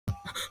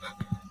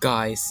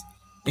Guys,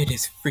 it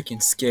is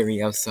freaking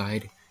scary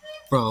outside.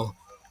 Bro,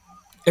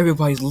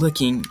 everybody's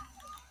looking.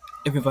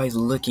 Everybody's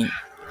looking.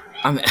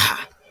 I'm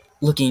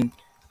looking.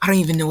 I don't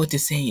even know what to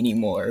say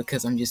anymore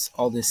because I'm just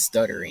all this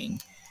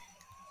stuttering.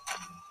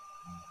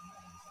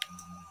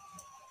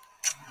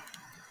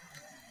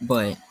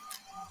 But,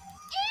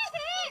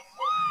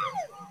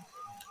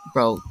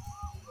 bro,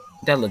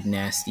 that looked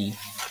nasty.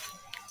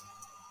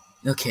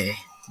 Okay,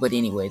 but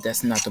anyway,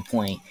 that's not the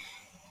point.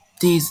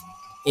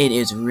 It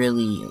is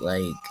really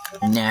like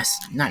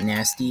not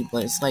nasty,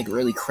 but it's like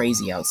really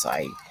crazy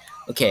outside.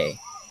 Okay,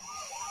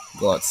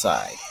 go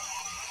outside.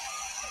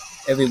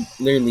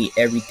 Literally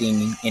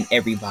everything and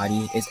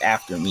everybody is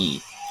after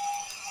me.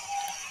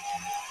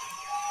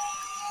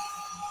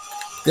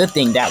 Good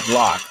thing that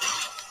blocked.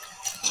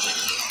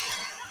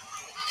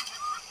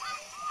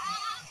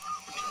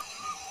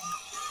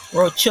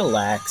 Bro,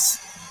 chillax.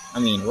 I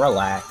mean,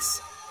 relax.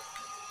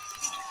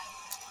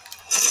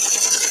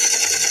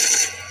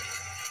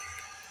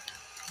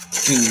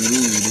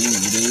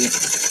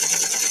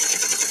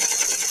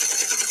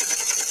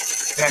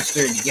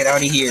 Bastard, get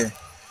out of here.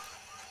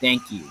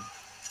 Thank you.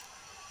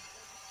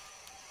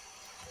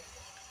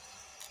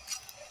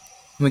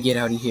 I'm gonna get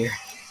out of here.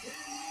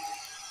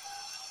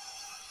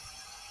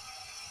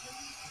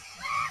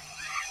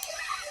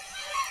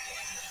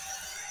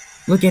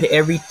 Look at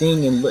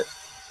everything and look.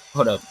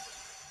 Hold up.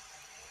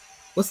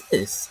 What's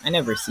this? I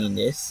never seen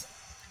this.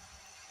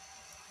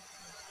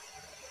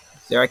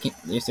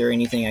 Is there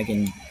anything I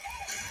can?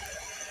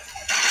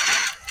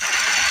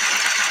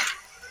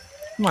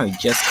 Might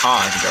just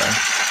cause, bro.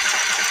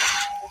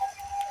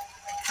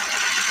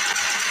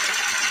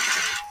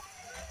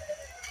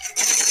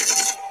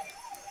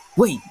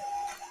 Wait.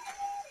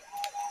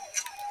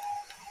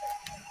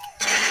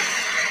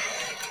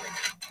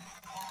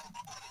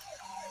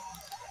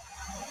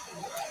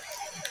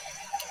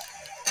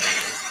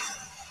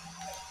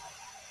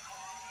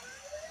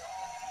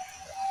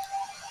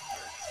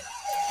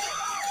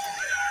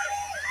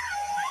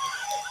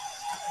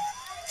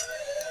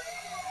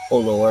 Oh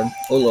lord.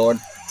 Oh lord.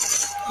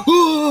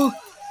 Oh!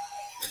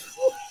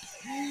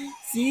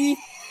 See?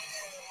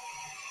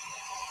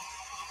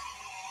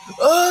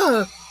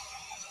 Oh!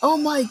 Oh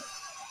my!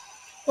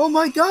 Oh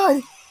my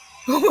god!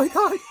 Oh my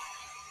god!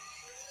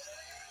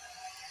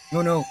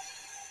 No, no.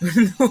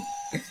 No.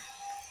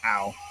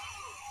 Ow.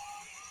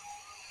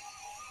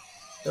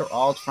 They're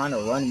all trying to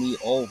run me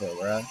over,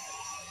 bruh.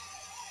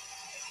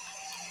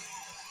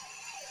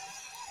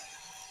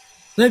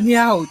 Let me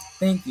out!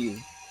 Thank you.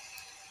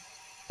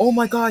 Oh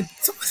my god!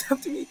 Someone's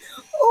after me!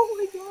 Oh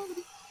my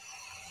god!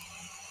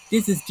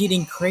 This is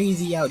getting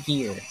crazy out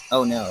here.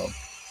 Oh no.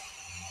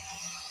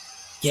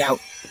 Get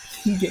out!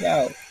 Get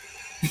out!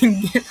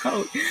 Get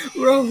out!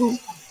 Bro!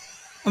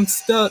 I'm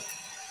stuck!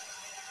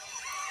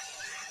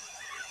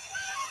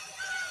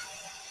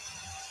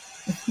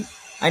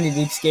 I need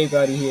to escape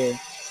out of here.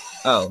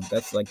 Oh,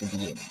 that's like the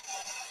beginning.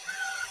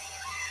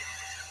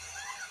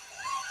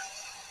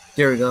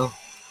 There we go.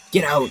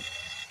 Get out!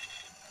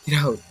 Get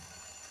out!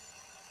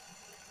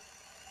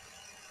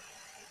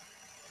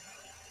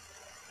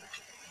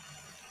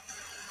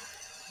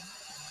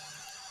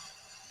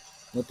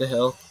 What the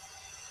hell?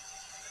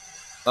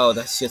 Oh,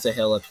 that's just a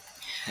helicopter.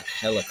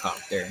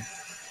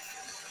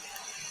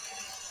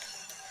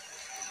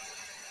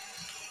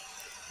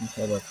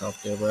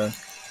 Helicopter, bro.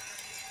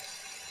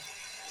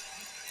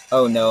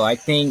 Oh no, I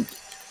think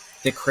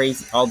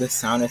all the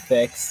sound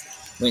effects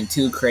went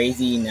too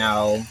crazy.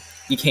 Now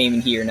you can't even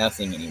hear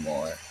nothing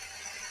anymore.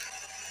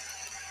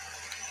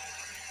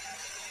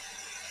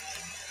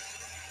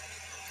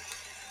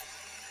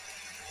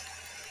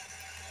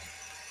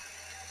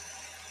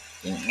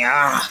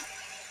 Ah,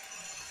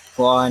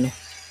 go on.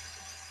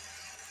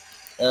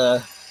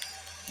 Go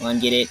on,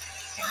 get it.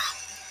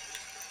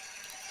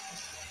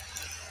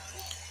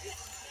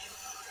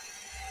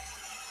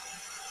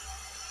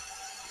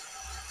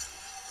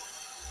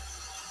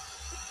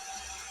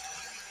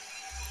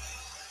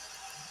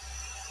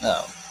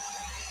 Oh.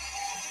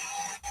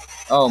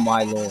 Oh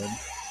my lord.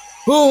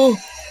 Oh!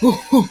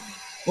 Oh,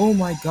 oh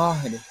my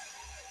god.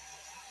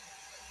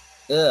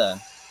 Ugh.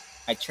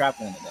 I trapped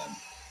one of them.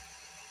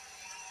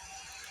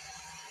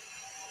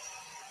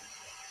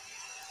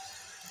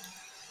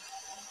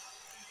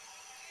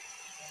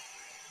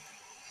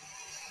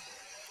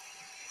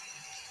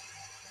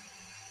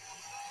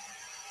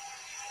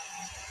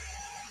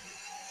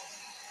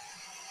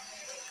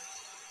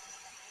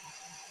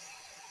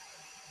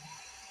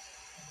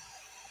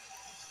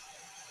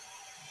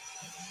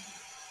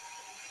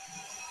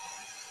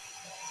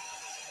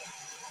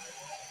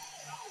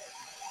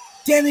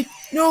 Damn it!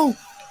 No!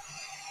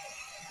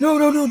 No,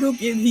 no, no, don't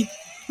get me!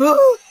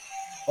 Oh,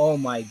 oh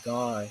my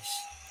gosh.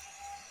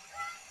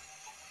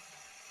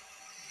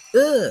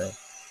 Ugh!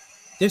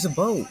 There's a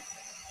boat.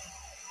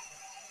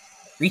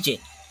 Reach it.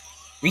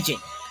 Reach it.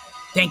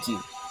 Thank you.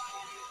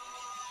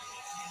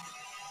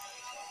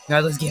 Now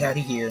let's get out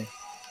of here.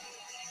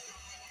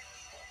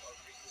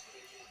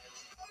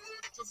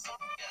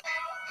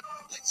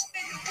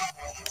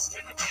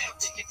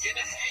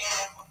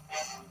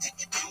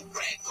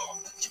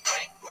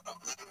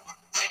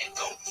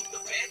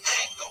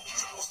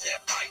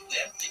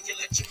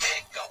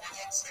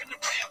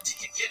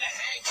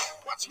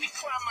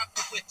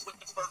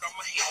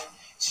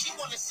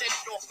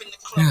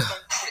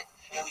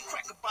 And we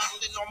crack a bottle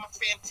and all my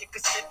fam take a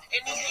sip.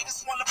 Any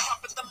haters wanna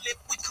pop at the lip,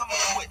 we come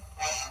up with.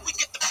 We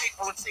get the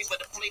paper and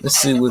savor the flavor. Let's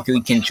see what we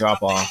can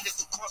drop off.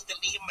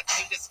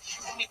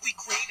 Only we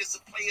creators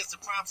and players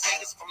and rhyme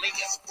sayers for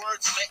layers.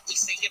 Words let me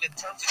say it in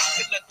terms that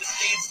you can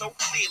understand so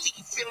clearly.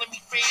 You feeling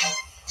me, fam?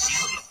 She's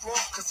on the floor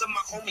cause of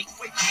my homie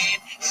quick, man.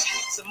 She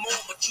needs some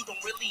more, but you don't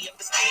really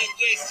understand.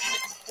 Yeah, seen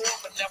it before,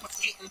 but now it's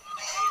getting.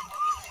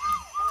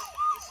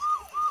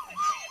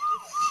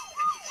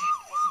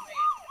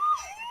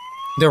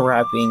 The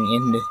rapping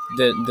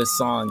in the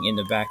song in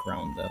the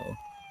background, though.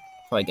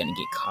 Probably gonna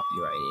get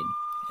copyrighted,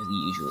 as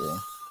usual.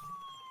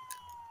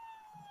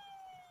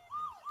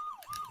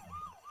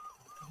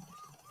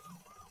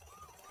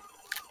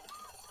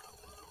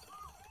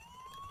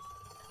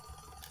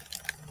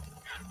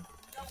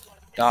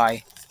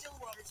 Die.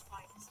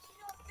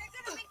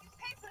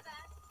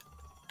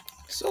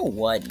 So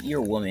what? You're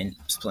a woman.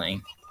 I'm just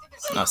playing.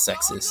 It's not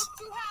sexist.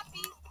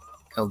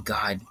 Oh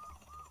god.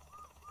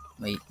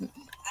 Wait.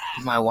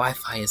 My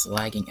Wi-Fi is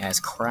lagging as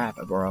crap,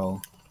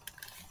 bro.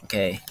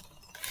 Okay.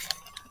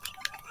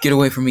 Get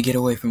away from me, get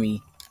away from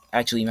me.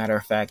 Actually, matter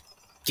of fact,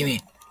 give me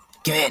it.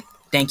 Give it.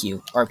 Thank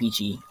you.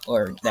 RPG.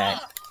 Or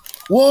that.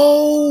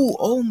 Whoa!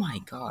 Oh my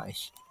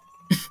gosh.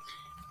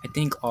 I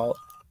think all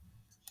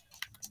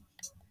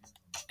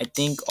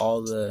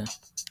the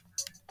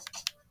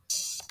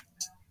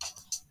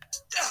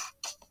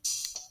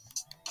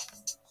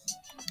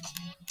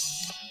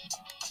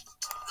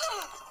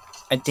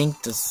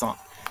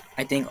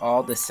I think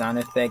all the sound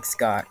effects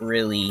got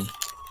really.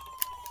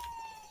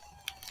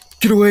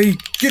 Get away!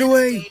 Get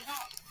away!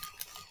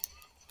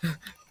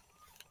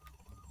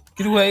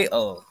 Get away!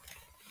 Oh.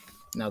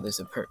 Now there's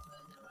a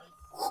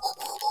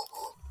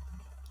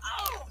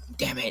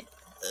Damn it.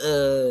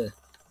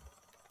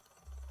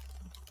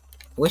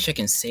 Wish I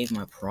can save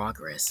my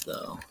progress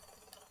though.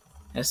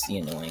 That's the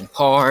annoying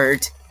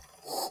part.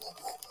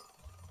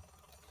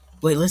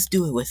 Wait, let's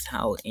do it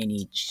without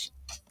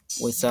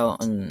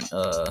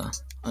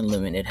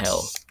unlimited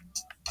health.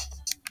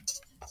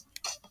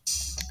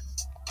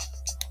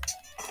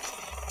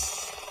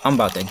 I'm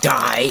about to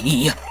die.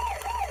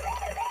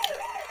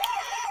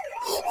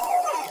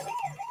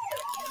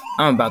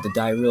 I'm about to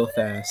die real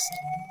fast.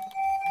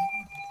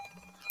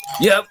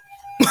 Yep.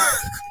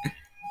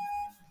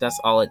 That's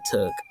all it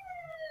took.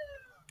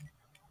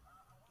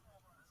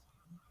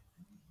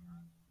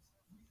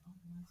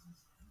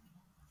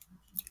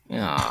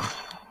 Yeah.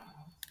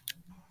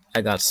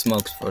 I got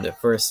smoked for the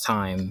first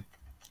time.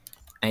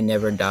 I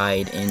never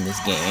died in this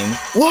game.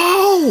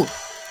 Whoa!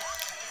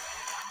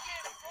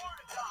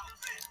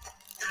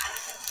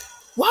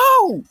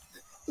 Whoa!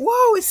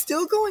 Whoa, it's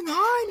still going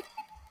on?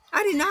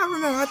 I did not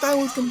remember. I thought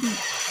it was gonna be.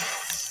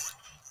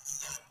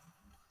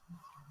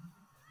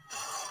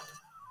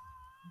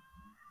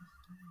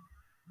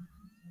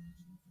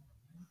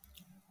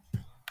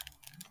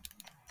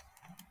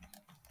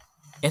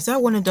 Is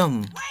that one of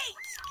them?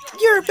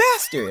 You're a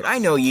bastard! I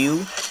know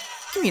you!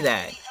 Give me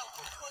that!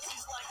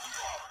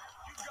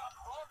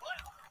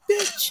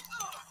 Bitch!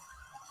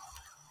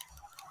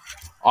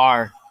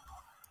 R!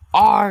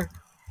 R!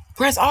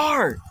 Press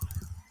R!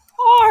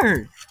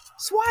 R!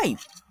 Swipe!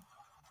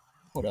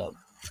 Hold up.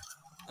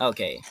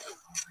 Okay.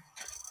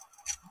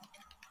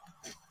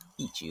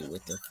 Eat you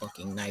with the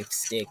fucking knife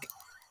stick.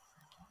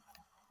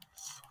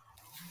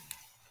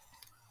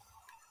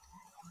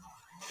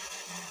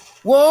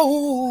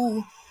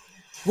 Whoa!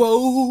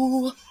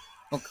 Whoa!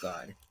 Oh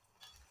god.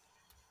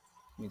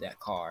 Give me that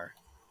car.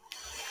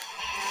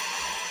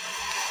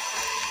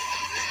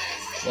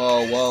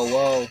 Whoa, whoa,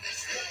 whoa.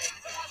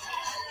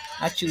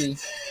 Actually,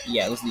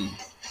 yeah, let's do it.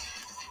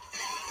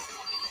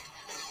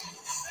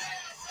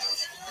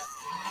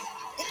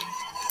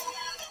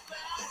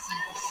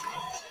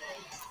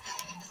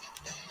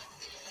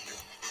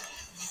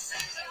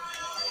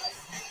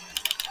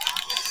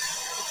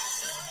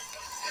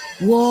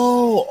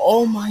 Whoa!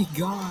 Oh my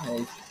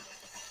god!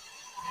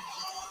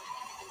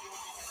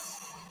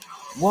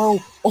 Whoa!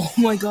 Oh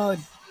my god!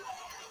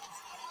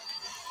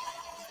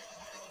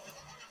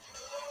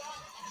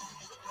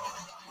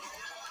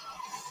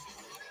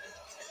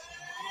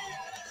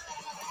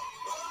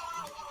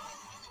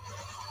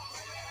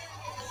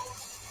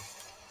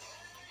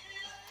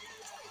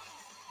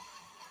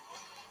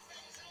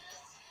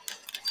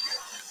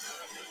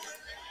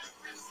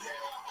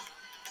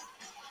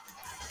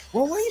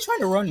 Well, what are you trying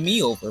to run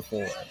me over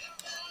for?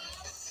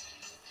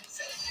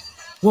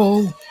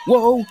 Whoa!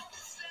 Whoa!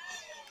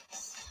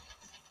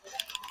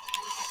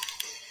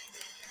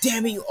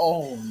 Damn it!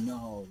 Oh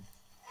no!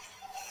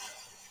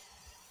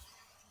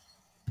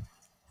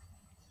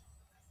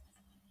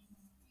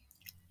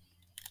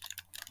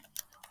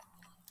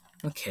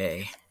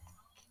 Okay.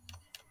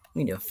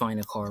 We need to find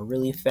a car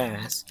really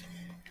fast.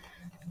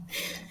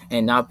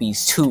 And not be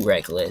too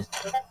reckless.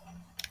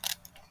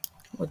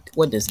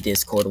 What does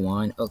Discord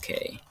want?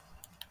 Okay.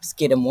 Let's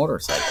get a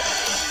motorcycle.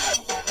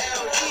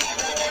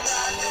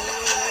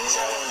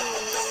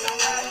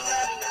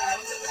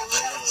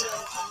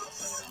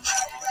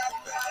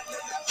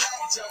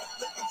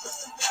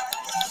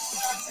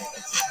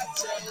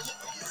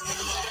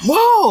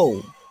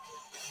 Whoa!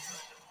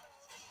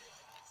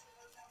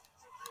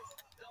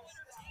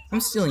 I'm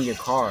stealing your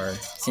car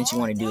since you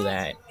want to do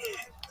that.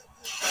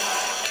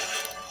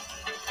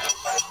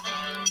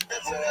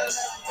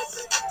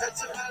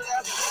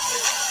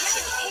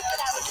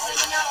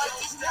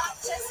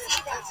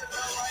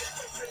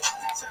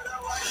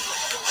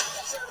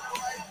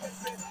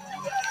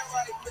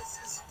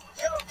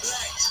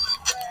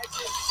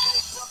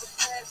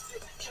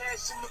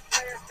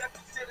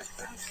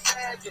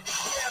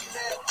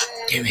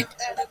 Damn it.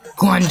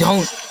 Go on,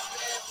 don't.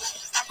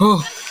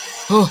 Oh,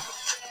 oh.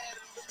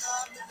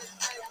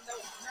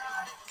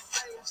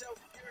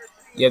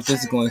 Yep,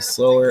 this is going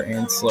slower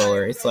and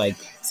slower. It's like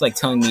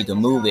telling me to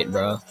move it,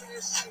 bro.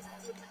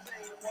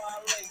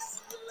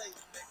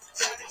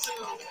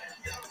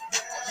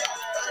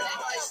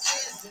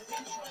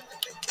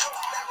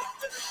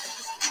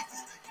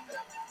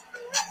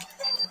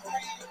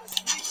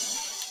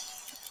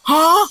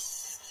 Huh?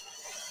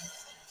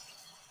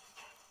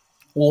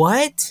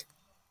 What?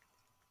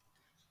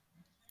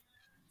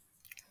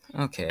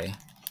 Okay.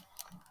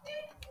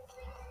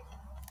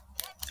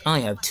 I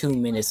only have 2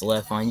 minutes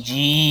left on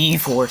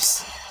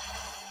G-Force.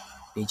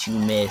 Did you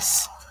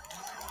miss?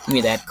 Give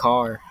me that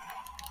car.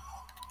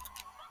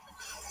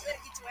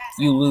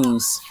 You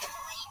lose.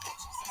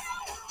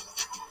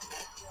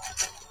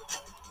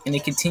 And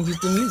it continues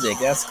the music.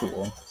 That's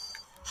cool.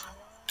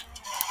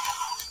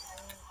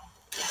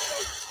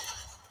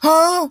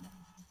 Huh?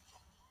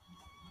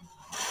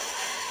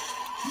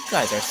 You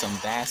guys are some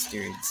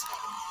bastards.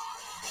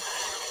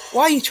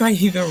 Why are you trying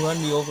to even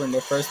run me over in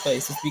the first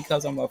place? It's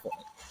because I'm a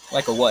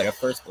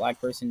first black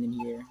person in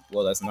here?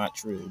 Well, that's not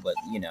true, but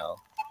you know.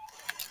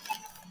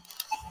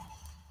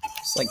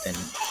 It's like the...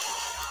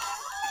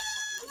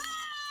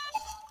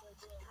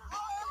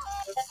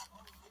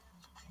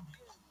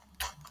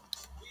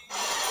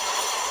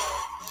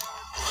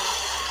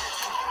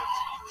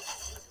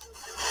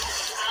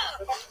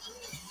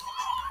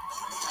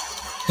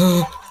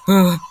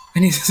 I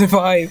need to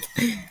survive.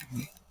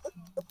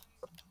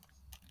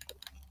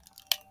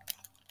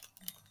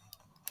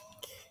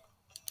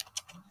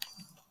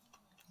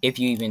 If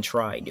you even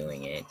try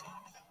doing it.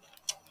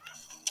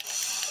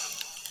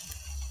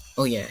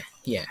 Oh yeah,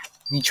 yeah.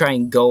 If you try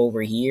and go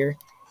over here,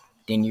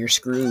 then you're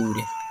screwed.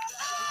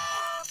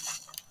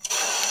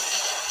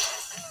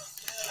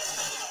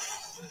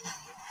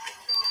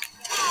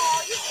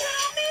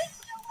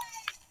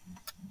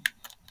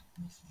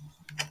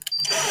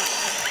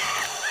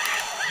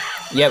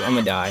 Yep, I'm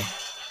gonna die.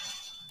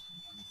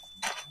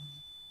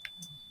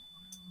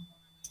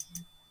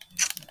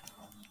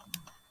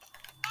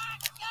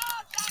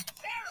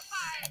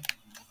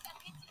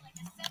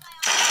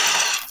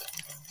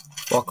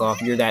 Fuck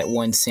off, you're that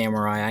one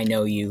samurai, I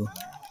know you.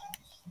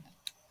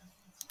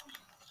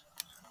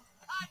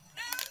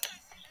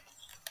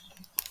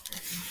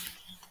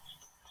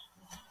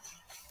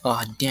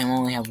 Oh damn, I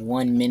only have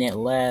 1 minute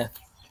left.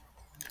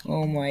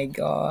 Oh my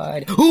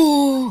god.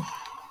 Ooh!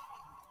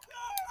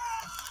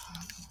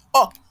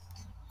 Oh!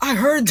 I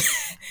heard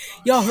that!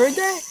 Y'all heard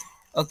that?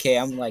 Okay,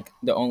 I'm like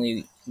the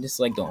only... This is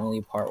like the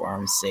only part where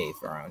I'm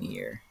safe around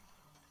here.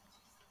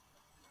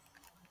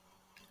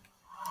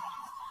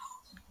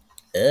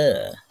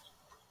 Ugh.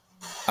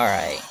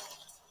 Alright.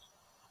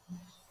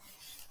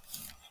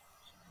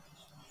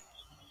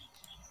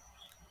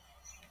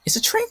 Is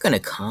the train gonna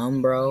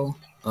come, bro?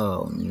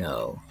 Oh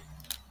no.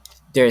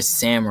 There's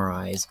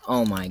samurais.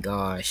 Oh my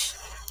gosh.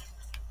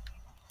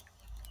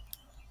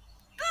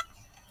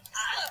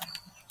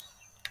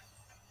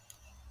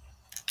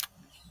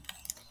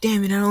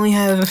 Damn it, I only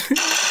have...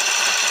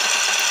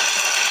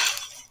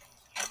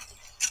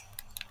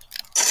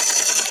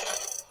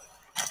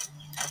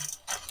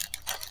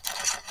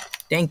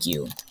 Thank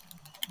you.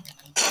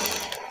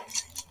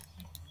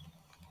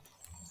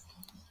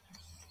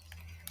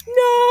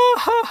 No!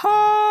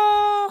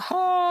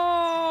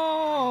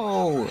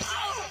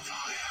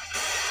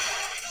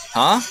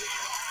 Huh?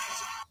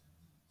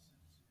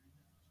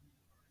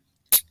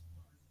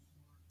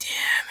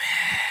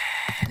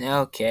 Damn it.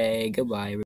 Okay, goodbye.